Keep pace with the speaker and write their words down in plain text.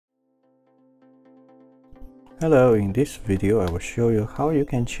Hello, in this video I will show you how you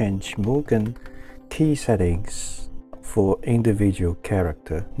can change Mugen key settings for individual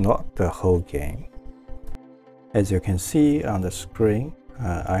character, not the whole game. As you can see on the screen,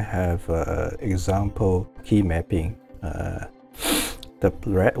 I have example key mapping. The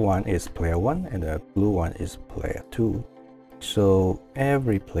red one is player 1 and the blue one is player 2. So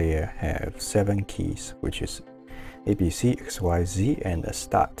every player have 7 keys, which is ABC, XYZ and a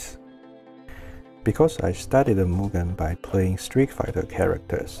start. Because I studied the Mugen by playing Street Fighter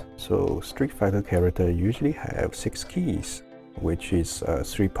characters, so Street Fighter character usually have 6 keys, which is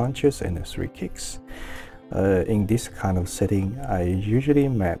 3 punches and 3 kicks. In this kind of setting, I usually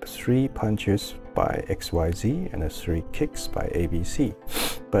map 3 punches by XYZ and 3 kicks by ABC,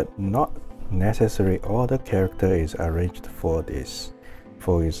 but not necessarily all the character is arranged for this.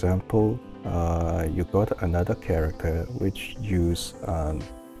 For example, you got another character which use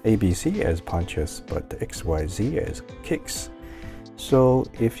ABC as punches but XYZ as kicks. So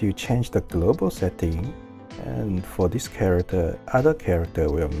if you change the global setting, and for this character, other character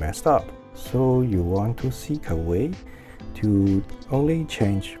will mess up. So you want to seek a way to only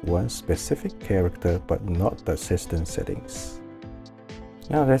change one specific character but not the system settings.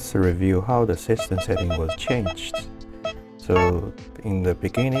 Now let's review how the system setting was changed. So in the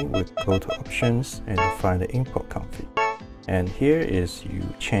beginning, we go to options and find the import config. And here is you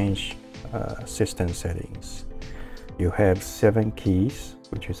change system settings. You have 7 keys,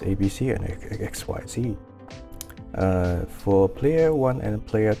 which is ABC and XYZ. For player 1 and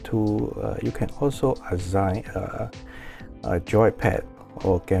player 2, you can also assign a joypad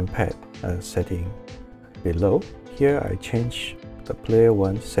or gamepad setting below. Here I change the player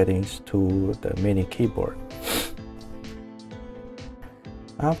 1 settings to the mini keyboard.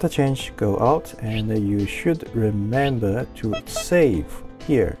 After change, go out and you should remember to save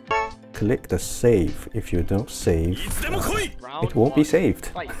here. Click the save. If you don't save, it won't be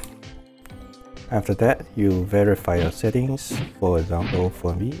saved. After that, you verify your settings. For example,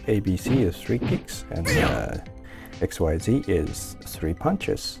 for me, ABC is 3 kicks and XYZ is 3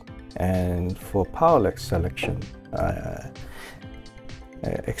 punches. And for power selection,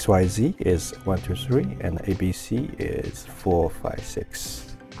 XYZ is 1, 2, 3 and ABC is 4, 5, 6.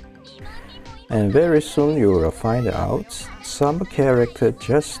 And very soon you will find out some characters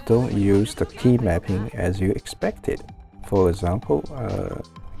just don't use the key mapping as you expected. For example,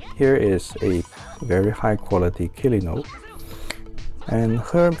 here is a very high quality Kirino, and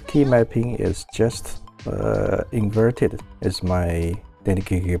her key mapping is just inverted as my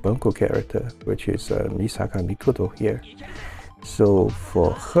Denki Bunko character, which is Misaka Mikuto here. So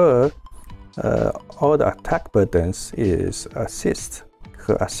for her, all the attack buttons is assist.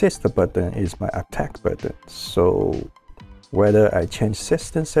 Her assist button is my attack button. So whether I change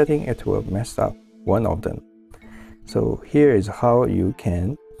system setting, it will mess up one of them. So here is how you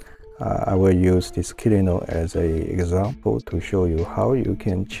can, I will use this Kirino as an example to show you how you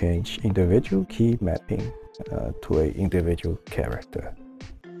can change individual key mapping to an individual character.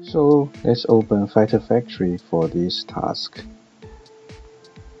 So let's open Fighter Factory for this task.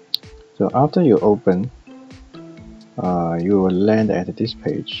 So after you open, you will land at this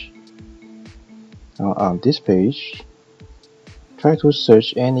page. Now on this page, try to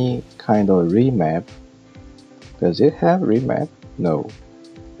search any kind of remap. Does it have remap? No,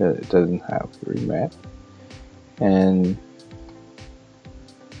 it doesn't have remap. And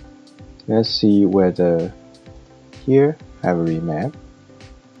let's see whether here have a remap.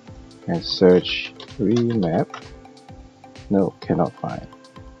 And search remap. No, cannot find.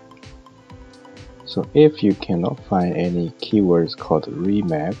 So if you cannot find any keywords called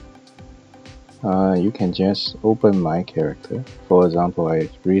remap, you can just open my character. For example, I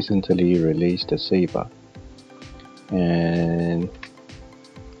recently released the Saber, and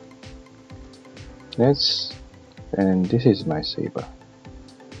this is my Saber.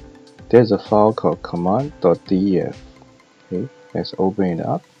 There's a file called command.def. Okay, let's open it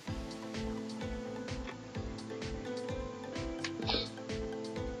up.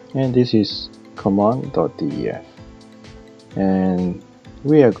 And this is command.def, and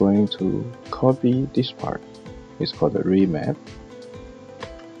we are going to copy this part. It's called the remap.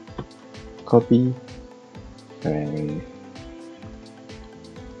 Copy and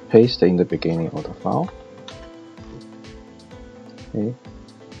paste in the beginning of the file. Okay,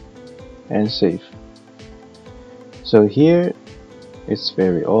 and save. So here it's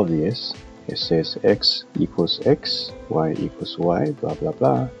very obvious. It says x equals x, y equals y, blah blah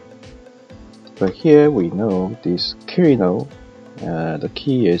blah. But here we know this Kirino, the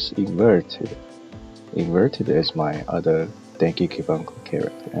key is inverted as my other Denki Kibanko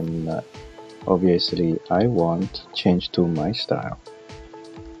character, and Obviously, I want change to my style.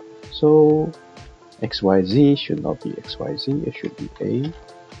 So XYZ should not be XYZ, it should be A,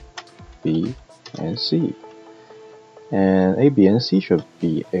 B, and C. And A, B, and C should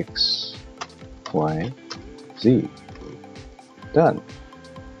be X, Y, Z. Done.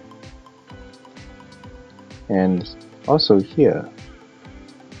 And also here,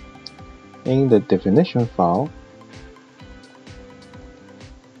 in the definition file,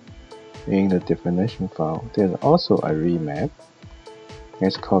 there's also a remap.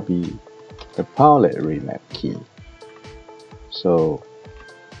 Let's copy the palette remap key. So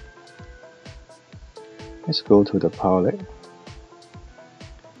let's go to the palette.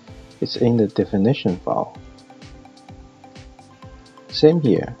 It's in the definition file. Same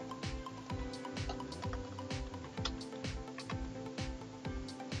here.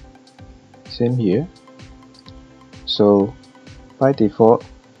 Same here. So by default,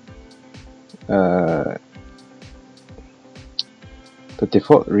 the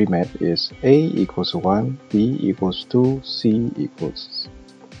default remap is A equals 1, B equals 2, C equals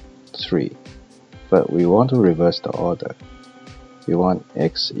 3. But we want to reverse the order. We want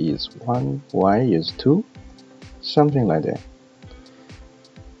X is 1, Y is 2, something like that.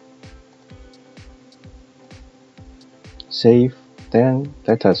 Save, then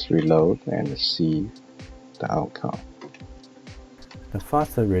let us reload and see the outcome. The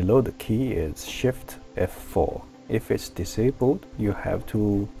faster reload key is Shift F4. If it's disabled, you have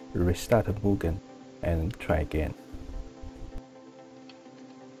to restart Mugen and try again.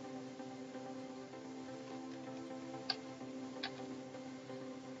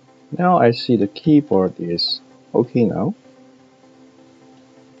 Now I see the keyboard is okay now.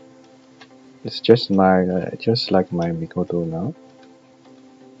 It's just like my Mikoto now.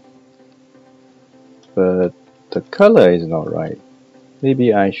 But the color is not right.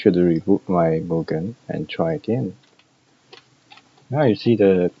 Maybe I should reboot my Mugen and try again. Now you see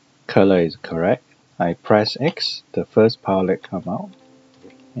the color is correct. I press X, the first palette come out.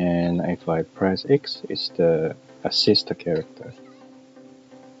 And if I press X, it's the assist character.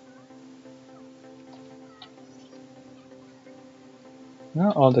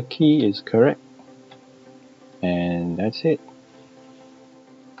 Now all the key is correct. And that's it.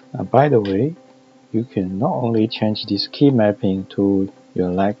 By the way, you can not only change this key mapping to your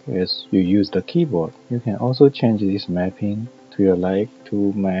like as you use the keyboard, you can also change this mapping to your like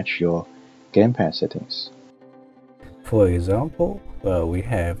to match your gamepad settings. For example, we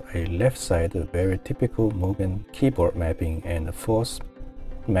have a left side very typical Mugen keyboard mapping and a force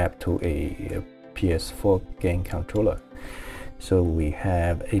map to a PS4 game controller. So we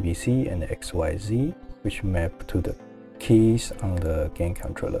have ABC and XYZ, which map to the keys on the game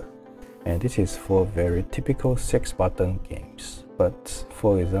controller. And this is for very typical 6-button games. But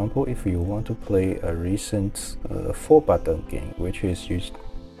for example, if you want to play a recent 4-button game, which is used,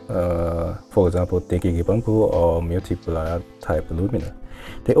 for example, Denki or Multiplayer type Lumina,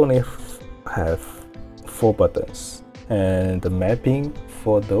 they only have 4 buttons. And the mapping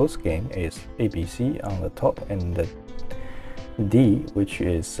for those games is ABC on the top and the D, which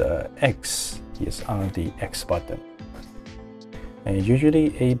is X, is on the X button. And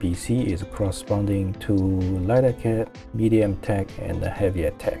usually ABC is corresponding to light attack, medium attack, and heavy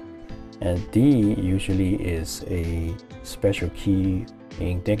attack. And D usually is a special key.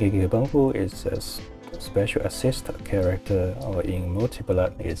 In Denki Banko, it's a special assist character, or in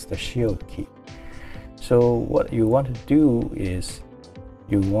Multiplayer, it's the shield key. So what you want to do is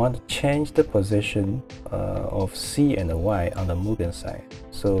you want to change the position of C and Y on the Mugen side.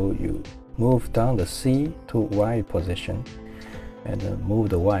 So you move down the C to Y position and move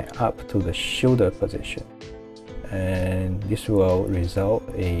the Y up to the shoulder position. And this will result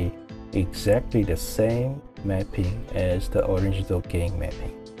in exactly the same mapping as the original game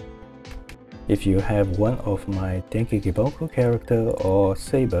mapping. If you have one of my Denki Banko character or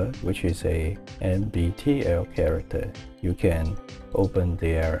Saber, which is a MBTL character, you can open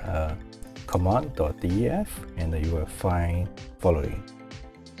their command.def and you will find following.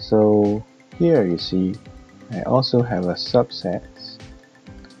 So here you see I also have a subset.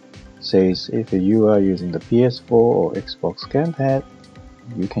 Says if you are using the PS4 or Xbox gamepad,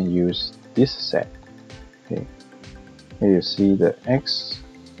 you can use this set. Okay. Here you see the X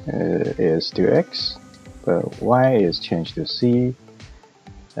is still X, but Y is changed to C,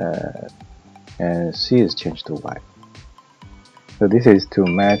 and C is changed to Y. So this is to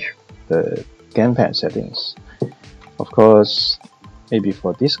match the gamepad settings. Of course, maybe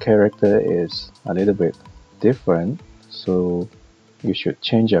for this character is a little bit different, so you should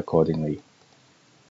change accordingly.